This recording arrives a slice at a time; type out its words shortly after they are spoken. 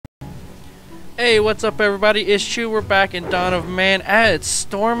Hey, what's up everybody? It's Chew. We're back in Dawn of Man. It's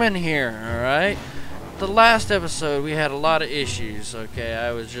storming here, alright? The last episode we had a lot of issues, okay?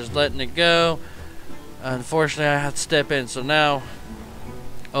 I was just letting it go. Unfortunately, I had to step in, so now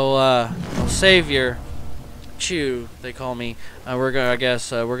Savior Chew, they call me. We're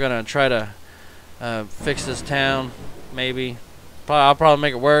gonna try to fix this town, maybe. I'll probably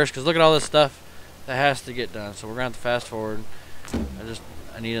make it worse, because look at all this stuff that has to get done. So we're gonna have to fast forward.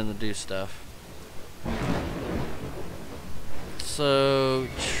 I need them to do stuff. So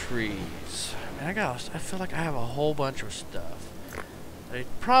trees. I mean, I feel like I have a whole bunch of stuff that I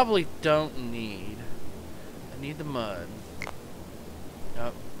probably don't need. I need the mud.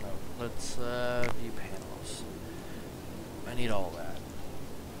 Nope, nope. Let's view panels. I need all that.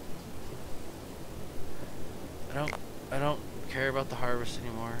 I don't care about the harvest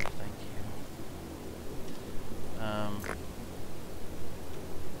anymore. Thank you.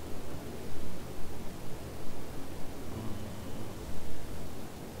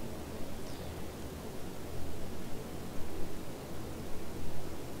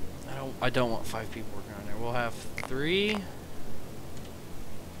 I don't want 5 people working on there. We'll have 3.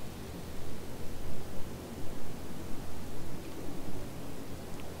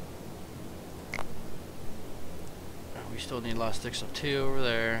 We still need a lot of sticks, so 2 over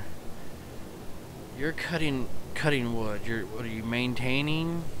there. You're cutting wood. What are you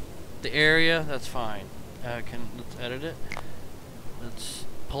maintaining the area? That's fine. Let's edit it. Let's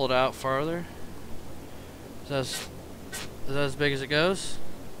pull it out farther. Is that as big as it goes?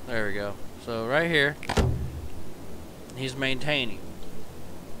 There we go. So right here, he's maintaining.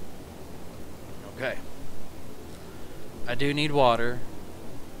 Okay. I do need water.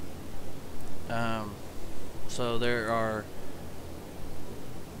 So there are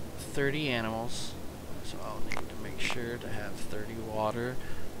 30 animals. So I'll need to make sure to have 30 water.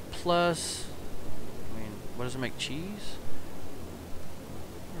 Plus, I mean, what does it make? Cheese?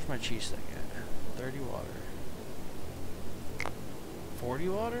 Where's my cheese thing at? 30 water. 40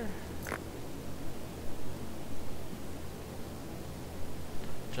 water?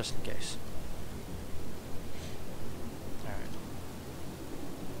 Just in case. Alright.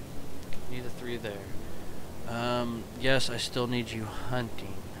 Need the 3 there. Yes, I still need you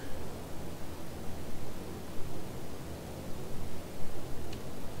hunting.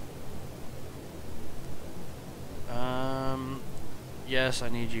 Yes, I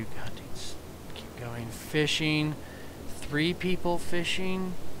need you hunting. Keep going. Fishing. 3 people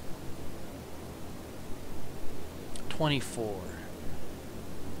fishing. 24.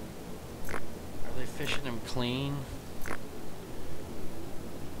 Are they fishing them clean? They're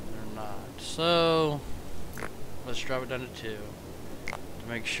not. So let's drop it down to 2 to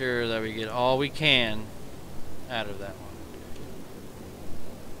make sure that we get all we can out of that one.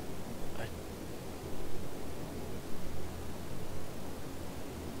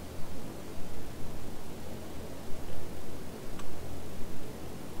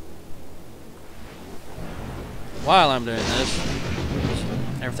 While I'm doing this,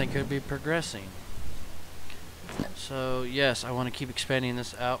 everything could be progressing. So yes, I want to keep expanding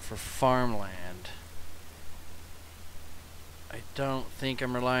this out for farmland. I don't think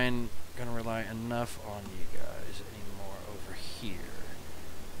I'm gonna rely enough on you guys anymore over here.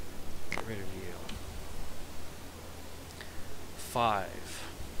 Get rid of you. 5.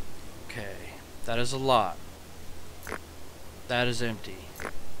 Okay, that is a lot. That is empty.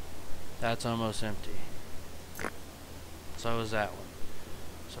 That's almost empty. So is that one.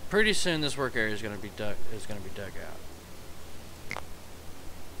 So pretty soon this work area is going to be dug out.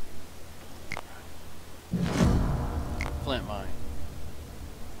 Flint mine.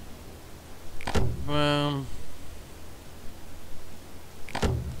 Boom.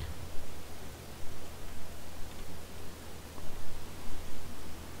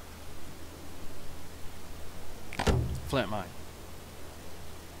 Flint mine.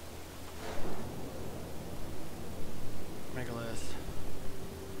 Megalith.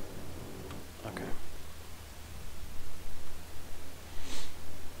 Okay.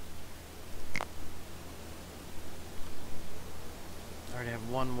 I already have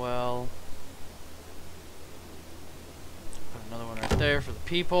 1 well. Put another one right there for the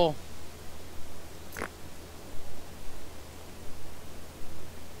people.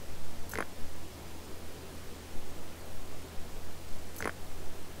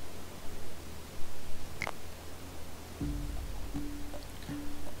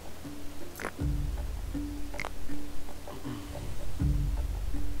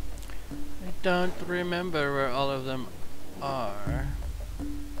 Don't remember where all of them are.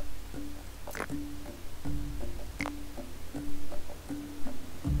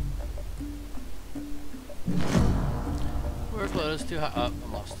 Workload is too high. Oh,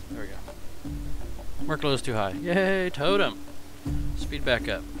 I'm lost. There we go. Workload is too high. Yay, totem. Speed back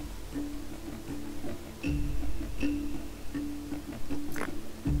up.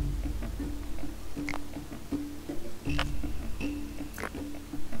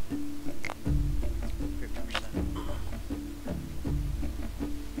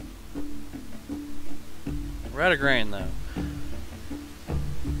 We're out of grain though.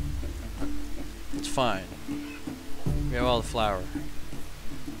 It's fine. We have all the flour.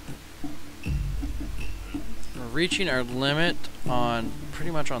 We're reaching our limit on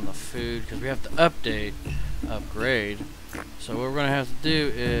pretty much on the food because we have to upgrade. So what we're gonna have to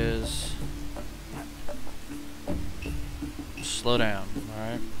do is slow down,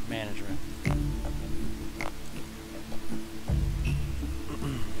 alright? Management.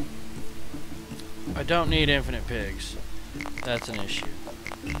 I don't need infinite pigs. That's an issue.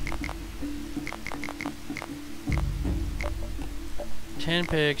 Ten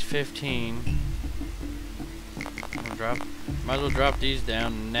pigs, 15. Might as well drop these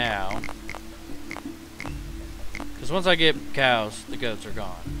down now. Because once I get cows, the goats are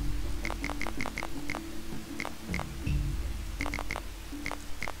gone.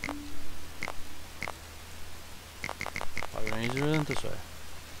 Probably easier than this way.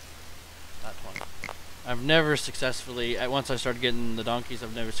 Not 20. I've never successfully, once I started getting the donkeys,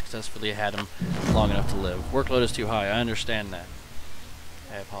 I've never successfully had them long enough to live. Workload is too high, I understand that.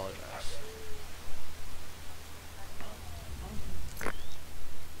 I apologize.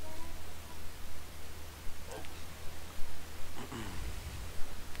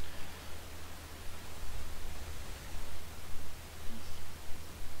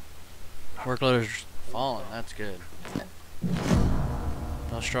 Workload is falling, that's good.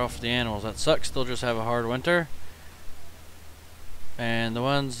 No straw for the animals. That sucks, they'll just have a hard winter. And the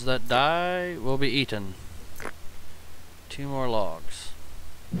ones that die will be eaten. 2 more logs.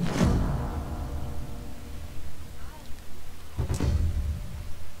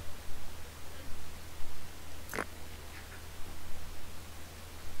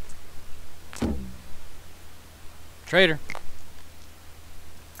 Trader.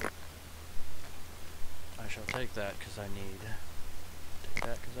 I shall take that because I need. Take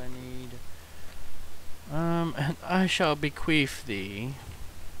that because I need. And I shall bequeath thee.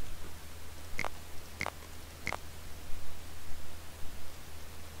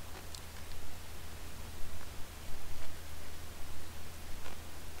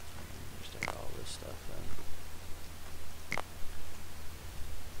 Just take all this stuff then.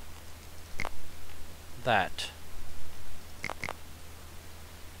 That.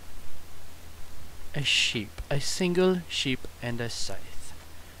 A sheep. A single sheep and a scythe.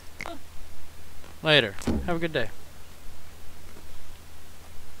 Later. Have a good day.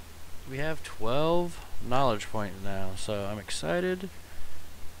 We have 12 knowledge points now, so I'm excited to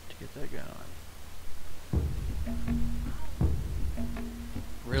get that going.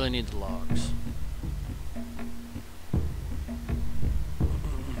 Really need the logs.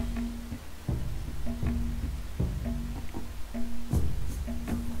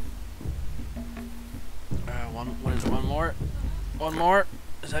 What is it? One more? One more?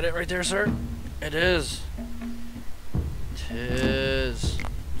 Is that it right there, sir? It is. It is.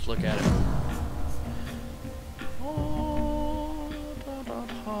 Let's look at it. Oh, da, da,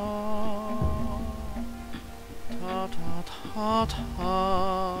 da. Da, da, da, da.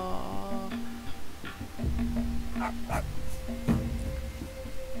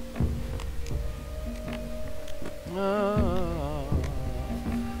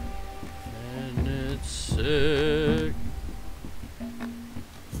 And it's sick.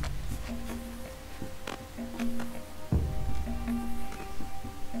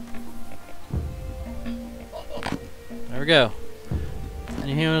 There we go.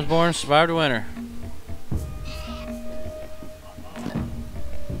 Any humans born survived the winter.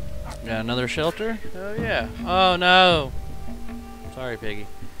 Got another shelter? Oh yeah. Oh no. Sorry, Piggy.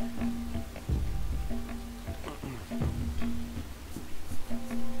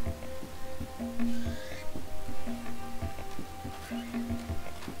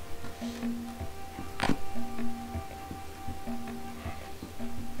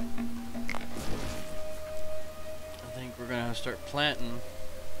 Start planting.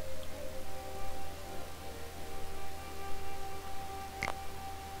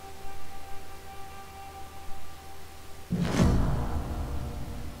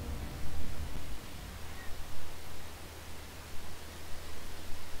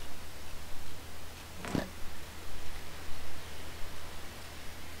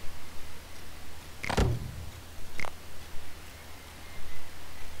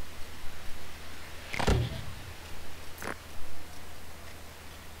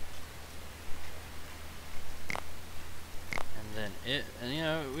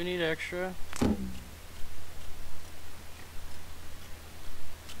 extra.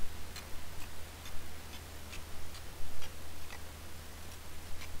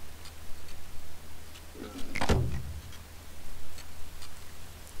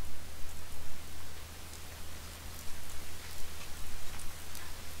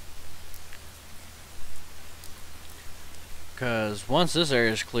 Because once this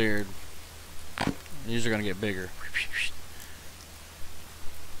area is cleared, these are going to get bigger.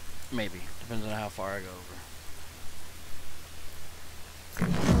 Maybe. Depends on how far I go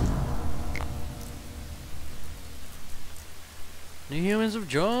over. New humans have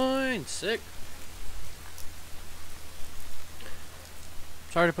joined! Sick!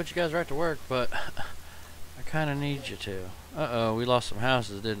 Sorry to put you guys right to work, but I kind of need you to. Uh-oh, we lost some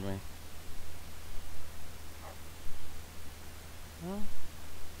houses, didn't we? Well,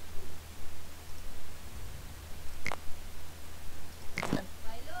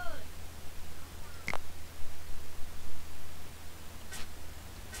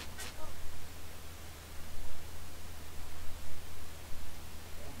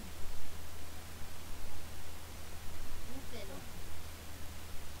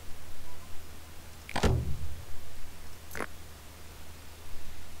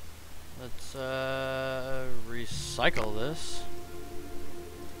 let's recycle this.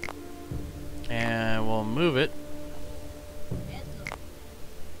 And we'll move it.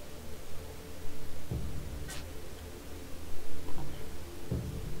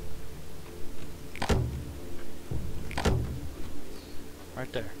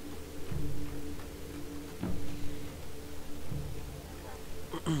 Right there.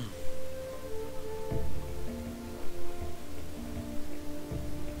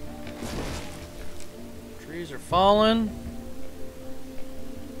 Trees are falling.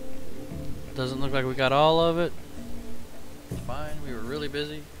 Doesn't look like we got all of it. It's fine. We were really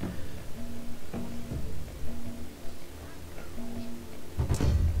busy.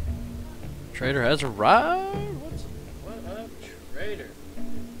 Trader has arrived. What up, Trader?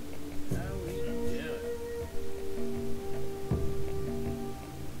 How we doing?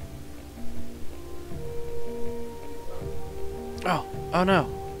 Oh no.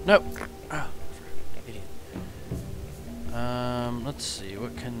 Nope. Oh, idiot. Let's see.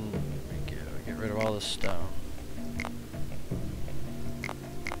 What can we get rid of all this stone?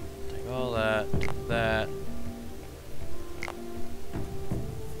 Take all that. Take that.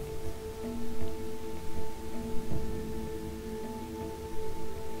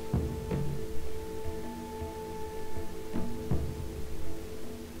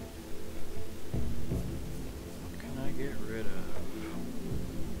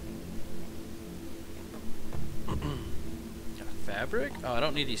 Fabric? Oh, I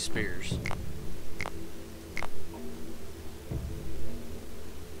don't need these spears.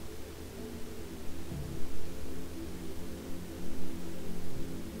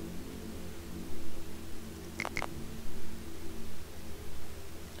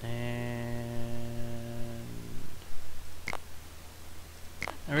 And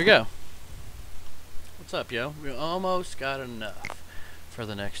there we go. What's up, yo? We almost got enough for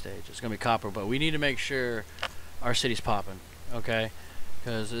the next stage. It's gonna be copper, but we need to make sure our city's popping. Okay,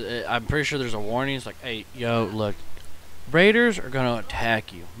 because I'm pretty sure there's a warning. It's like, hey, yo, look, raiders are going to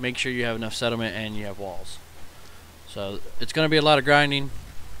attack you. Make sure you have enough settlement and you have walls. So it's going to be a lot of grinding,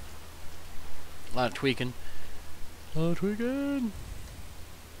 a lot of tweaking.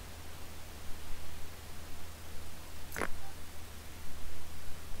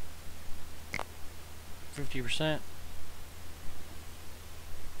 50%.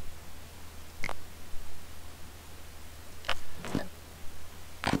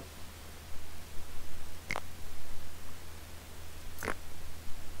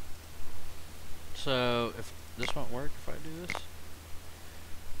 So, if this won't work if I do this?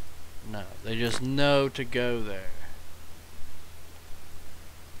 No, they just know to go there.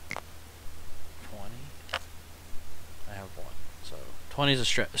 20? I have one. So, 20 is a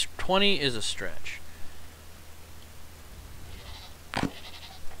stretch. 20 is a stretch.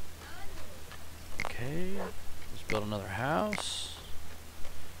 Okay, let's build another house.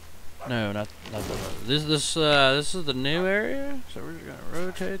 No, not the this is the new area, so we're just gonna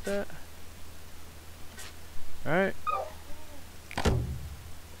rotate that. Alright.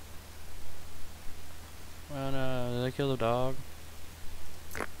 Oh no, did I kill the dog?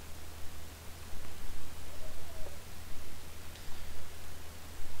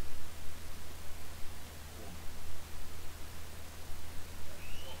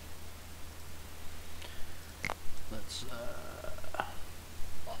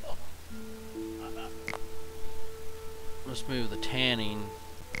 Let's move the tanning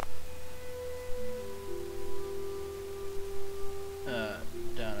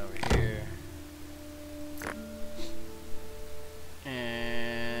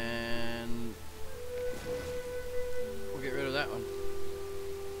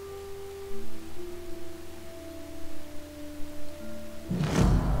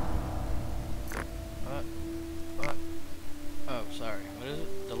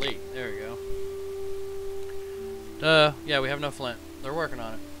Yeah, we have no flint. They're working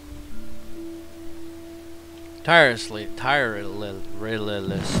on it. Tirelessly.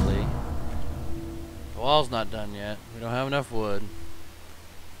 The wall's not done yet. We don't have enough wood.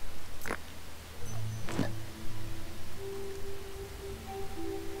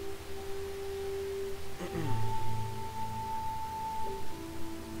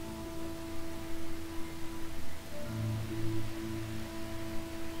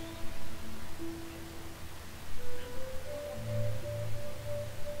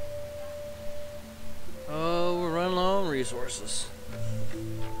 Oh, we're running low on resources.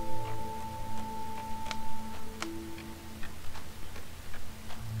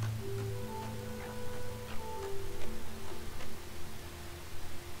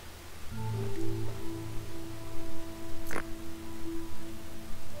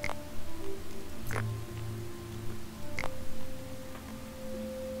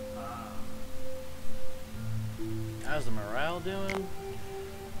 How's the morale doing?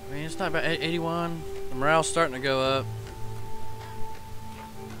 I mean, it's not bad. 81. The morale's starting to go up.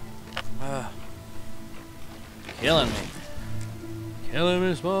 Killing me. Killing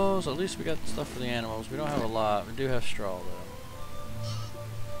me, Smalls. At least we got stuff for the animals. We don't have a lot. We do have straw though.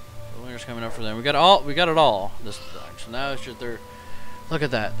 The winter's coming up for them. We got it all this time. So now it's just their. Look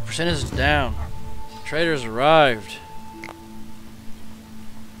at that. The percentage is down. Traders arrived.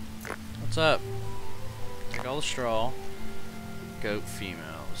 What's up? Take all the straw. Goat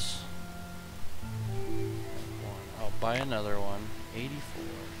females. I'll buy another one. 84.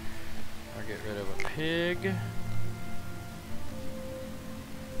 I'll get rid of a pig.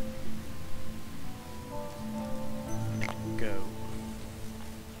 Goat.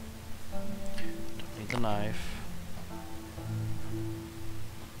 Don't need the knife.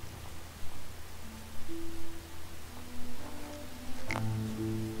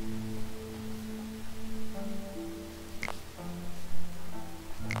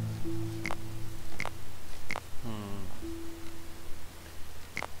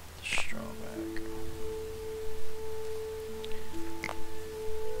 Straw back.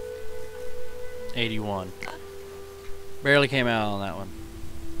 $81. Barely came out on that one.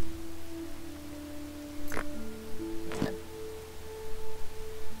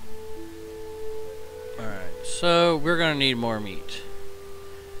 Alright, so we're gonna need more meat.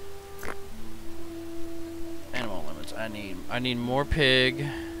 Animal limits. I need more pig.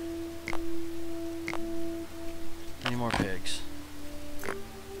 I need more pigs.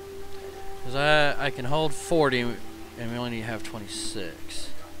 Because I can hold 40 and we only need to have 26.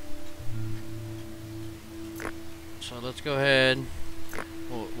 So let's go ahead.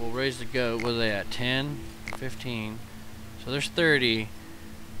 We'll raise the goat. What are they at? 10? 15. So there's 30.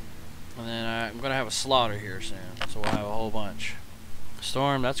 And then I'm going to have a slaughter here soon. So we'll have a whole bunch.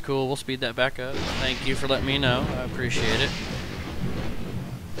 Storm, that's cool. We'll speed that back up. Thank you for letting me know. I appreciate it.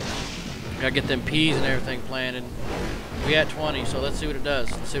 Gotta get them peas and everything planted. We at 20, so let's see what it does.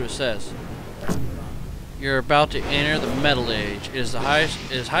 Let's see what it says. You're about to enter the Metal Age. It is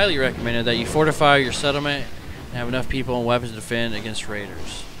highly recommended that you fortify your settlement and have enough people and weapons to defend against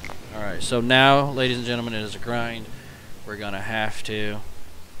raiders. Alright, so now, ladies and gentlemen, it is a grind. We're gonna have to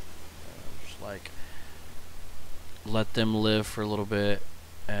just like let them live for a little bit,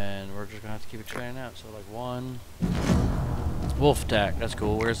 and we're just gonna have to keep expanding out. So like one wolf attack. That's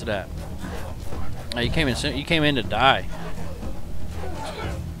cool. Where's it at? Oh, you came in to die.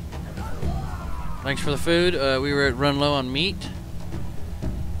 Thanks for the food. We were run low on meat.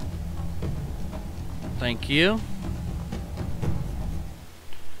 Thank you.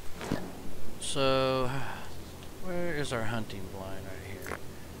 So, where is our hunting blind right here?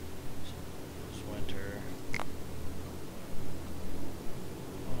 It's winter. I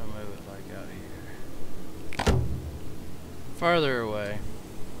want to move it like out here. Farther away.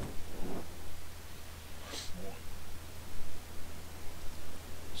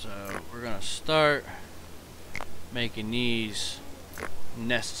 So, we're going to start making these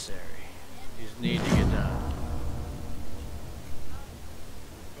necessary. These need to get done.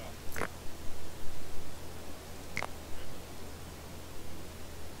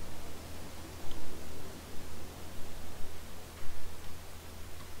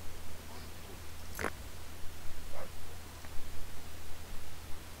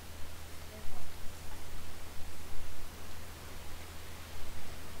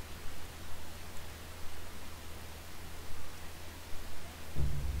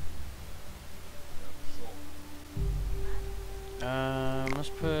 Let's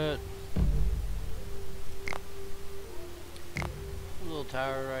put a little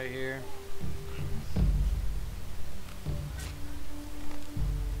tower right here.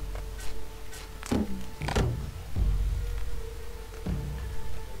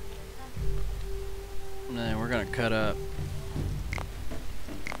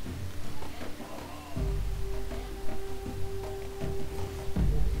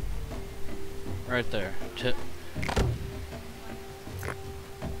 Right there. Tip.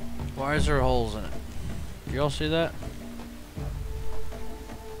 Why is there holes in it? Do y'all see that?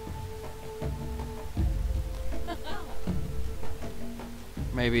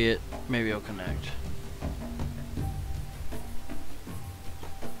 Maybe it'll connect.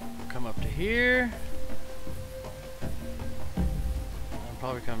 Come up to here. And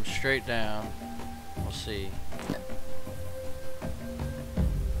probably come straight down. We'll see.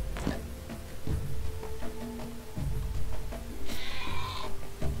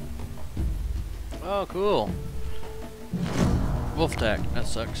 Oh, cool. Wolf attack. That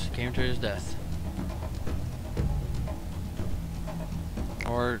sucks. Came to his death.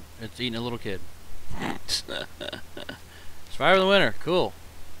 Or it's eating a little kid. Survivor of the winter. Cool.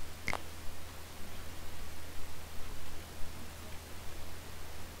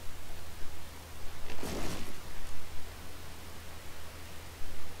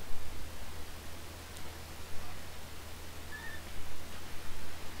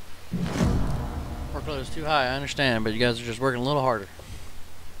 Workload is too high, I understand, but you guys are just working a little harder.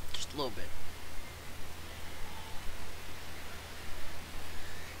 Just a little bit.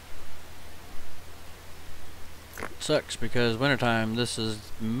 Sucks because wintertime, this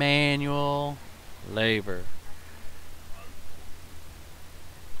is manual labor.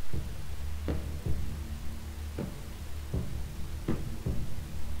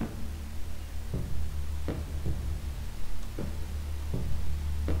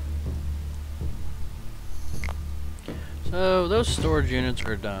 So those storage units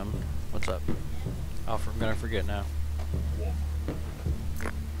are dumb. What's up? I'm gonna forget now.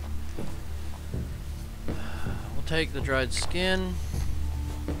 We'll take the dried skin.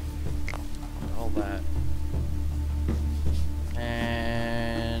 All that.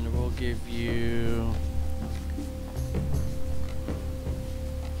 And we'll give you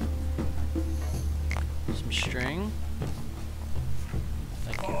some string.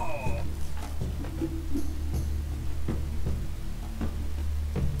 Thank you.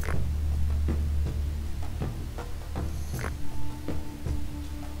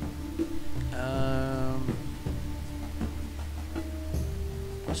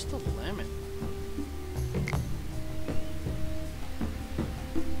 What's the limit?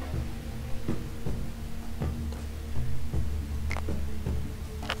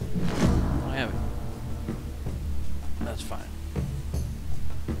 I have it. That's fine.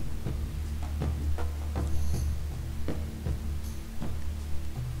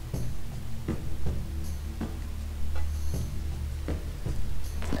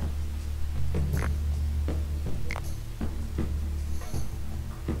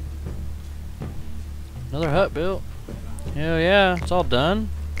 Another hut built. Hell yeah, it's all done.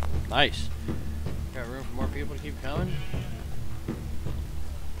 Nice. Got room for more people to keep coming.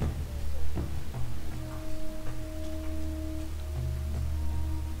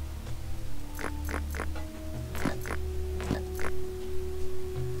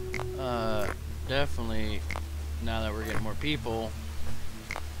 Definitely, now that we're getting more people,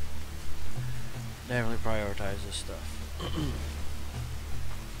 definitely prioritize this stuff.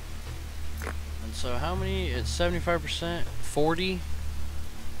 And so how many? It's 75%, 40.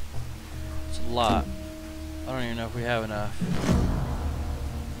 It's a lot. I don't even know if we have enough.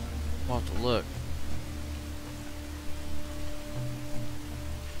 We'll have to look.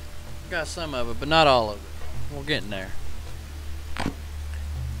 Got some of it, but not all of it. We're getting there.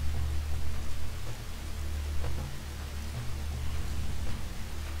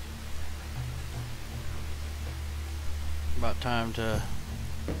 About time to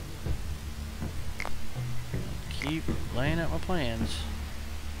keep laying out my plans.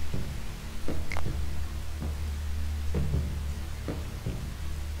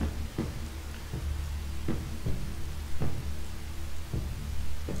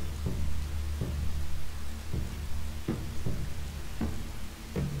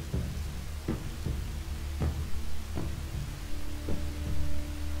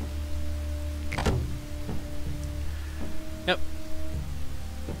 Yep.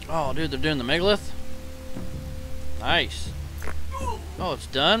 Oh, dude, they're doing the megalith? Nice. Oh, it's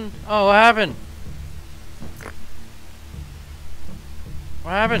done? Oh, what happened?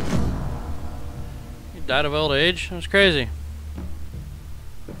 What happened? You died of old age? That was crazy.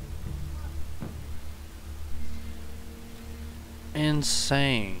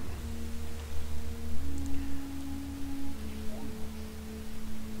 Insane.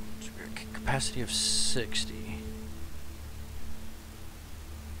 Capacity of 60.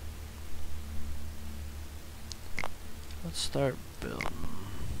 Let's start building.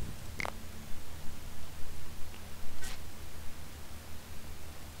 Get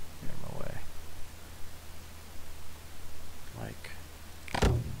in my way.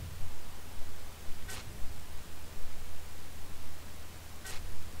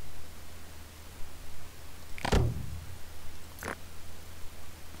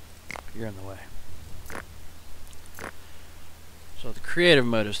 You're in the way. So the creative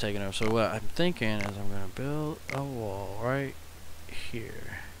mode is taking over. So what I'm thinking is I'm going to build a wall right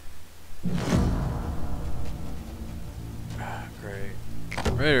here. Great.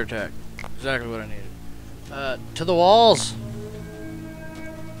 Raider attack. Exactly what I needed. To the walls!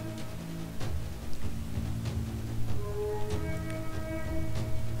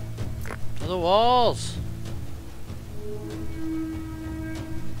 To the walls!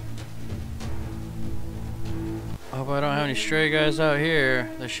 I hope I don't have any stray guys out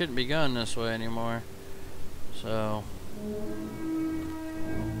here. They shouldn't be going this way anymore. So...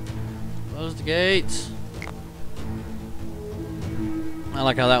 close the gates. I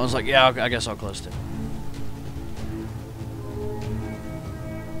like how that one's like, yeah, I guess I'll close it.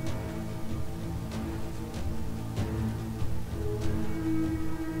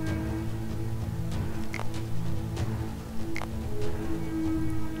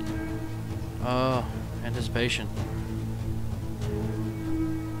 Oh, anticipation.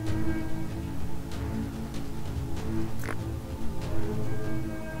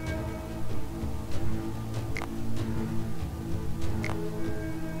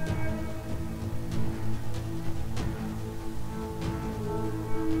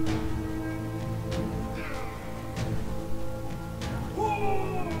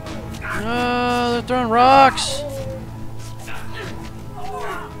 Oh, they're throwing rocks.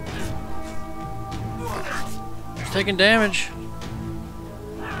 Taking damage.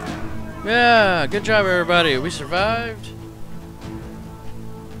 Yeah, good job everybody. We survived.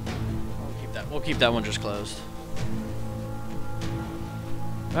 We'll keep that one just closed.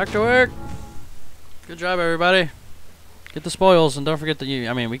 Back to work. Good job everybody. Get the spoils and don't forget the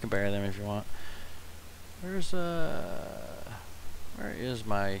I mean we can bury them if you want. Where is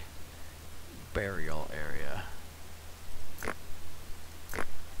my burial area?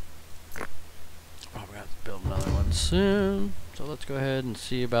 Oh, we have to build another one soon. So let's go ahead and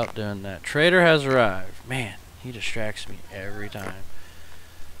see about doing that. Trader has arrived. Man, he distracts me every time.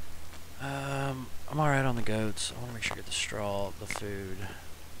 I'm alright on the goats. I want to make sure I get the straw, the food.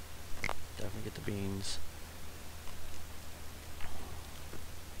 Definitely get the beans.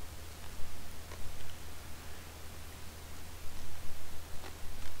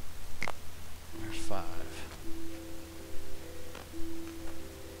 There's 5.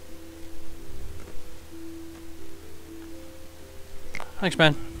 Thanks,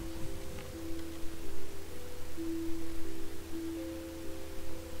 man.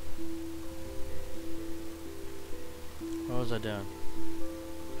 What was I doing?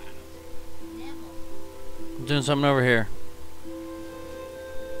 I'm doing something over here.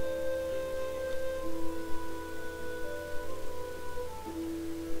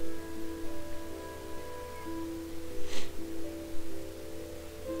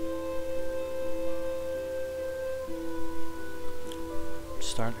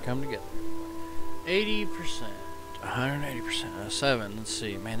 Starting to come together. 80%, 180%, 7. Let's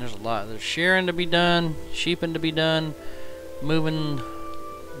see, man. There's a lot. There's shearing to be done, sheeping to be done, moving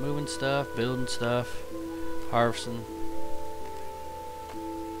stuff, building stuff, harvesting.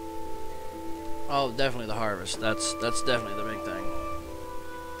 Oh, definitely the harvest. That's definitely the big thing.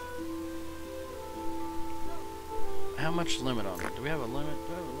 How much limit on it? Do we have a limit?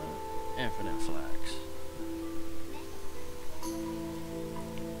 Do we have a limit? Infinite flax.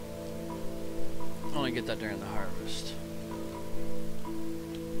 Only get that during the harvest.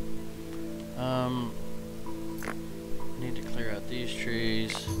 Need to clear out these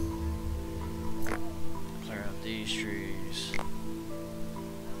trees. Clear out these trees.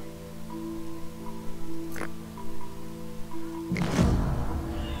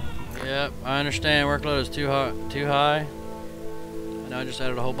 Yep, I understand workload is too high. I know I just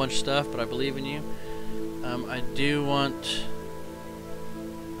added a whole bunch of stuff, but I believe in you. I do want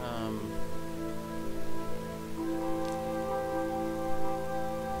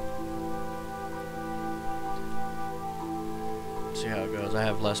see how it goes. I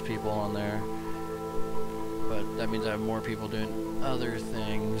have less people on there, but that means I have more people doing other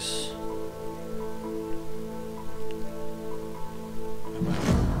things.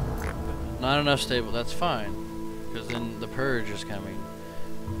 Not enough stable. That's fine, because then the purge is coming.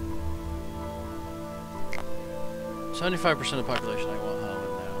 75% of the population I want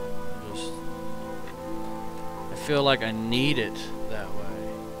home now. Just, I feel like I need it that way.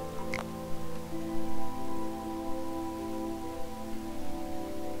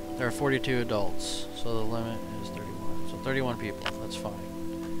 There are 42 adults, so the limit is 31. So 31 people, that's fine.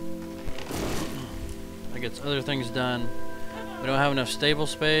 That gets other things done. We don't have enough stable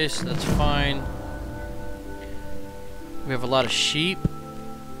space, that's fine. We have a lot of sheep.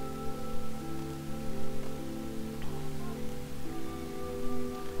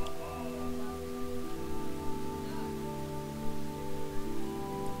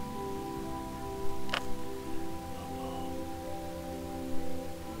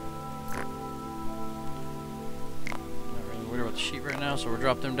 sheep right now, so we'll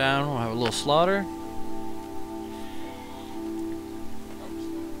drop them down. We'll have a little slaughter.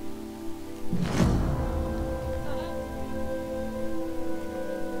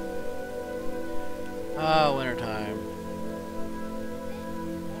 Ah, wintertime.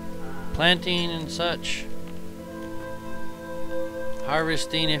 Planting and such.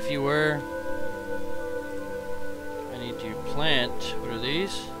 Harvesting, if you were. I need to plant. What are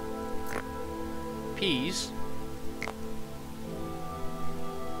these? Peas.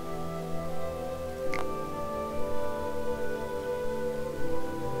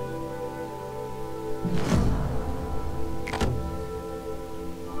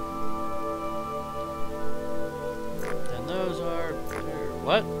 And those are bitter.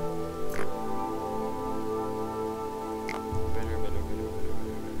 What? Bitter.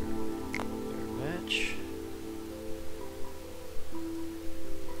 Vetch.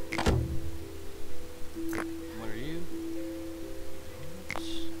 What are you?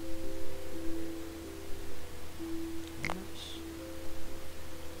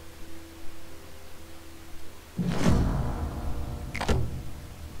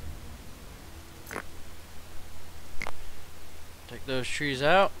 Take those trees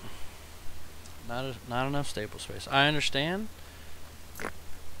out. Not enough staple space. I understand.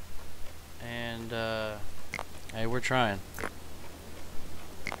 And hey, we're trying.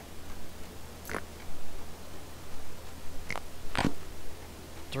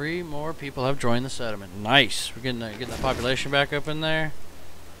 Three more people have joined the settlement. Nice. We're getting the population back up in there.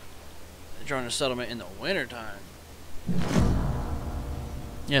 They joined the settlement in the wintertime.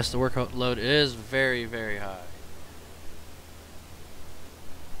 Yes, the workload is very, very high.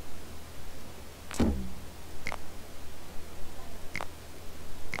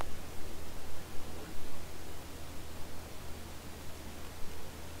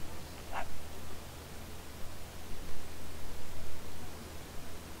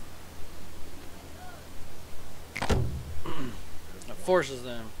 It forces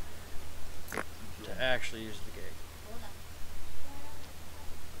them to actually use the gate.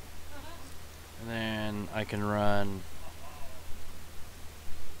 And then I can run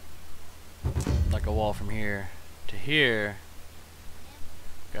like a wall from here to here,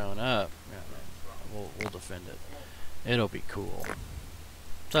 going up. Yeah, we'll defend it. It'll be cool.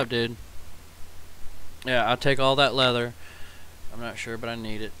 What's up, dude? Yeah, I'll take all that leather. I'm not sure, but I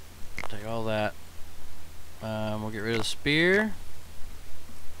need it. Take all that. We'll get rid of the spear.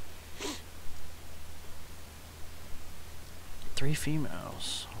 3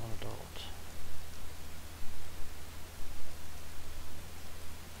 females, 1 adult.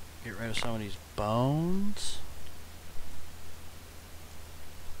 Get rid of some of these bones.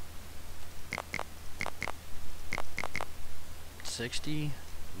 $69.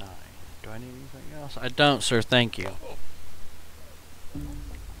 Do I need anything else? I don't, sir. Thank you.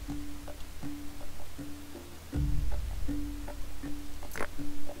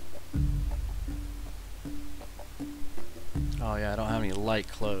 Oh yeah, I don't have any light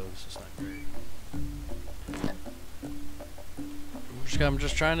clothes. It's not great. I'm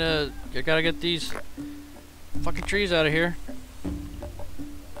just trying to. I gotta get these fucking trees out of here.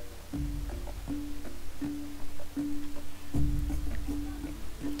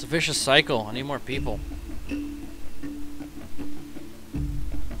 It's a vicious cycle. I need more people.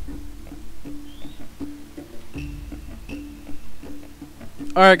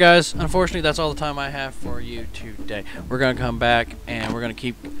 Alright guys, unfortunately that's all the time I have for you today. We're going to come back and we're going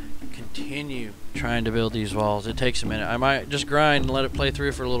to continue trying to build these walls. It takes a minute. I might just grind and let it play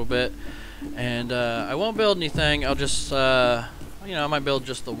through for a little bit. And I won't build anything. I'll just, you know, I might build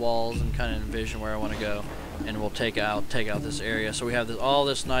just the walls and kind of envision where I want to go. And we'll take out this area. So we have all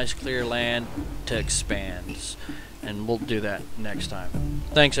this nice clear land to expand. And we'll do that next time.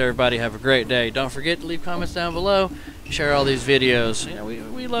 Thanks everybody. Have a great day. Don't forget to leave comments down below. Share all these videos. You know,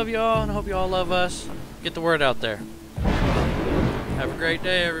 we love you all and I hope you all love us. Get the word out there. Have a great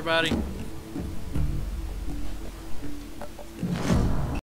day everybody.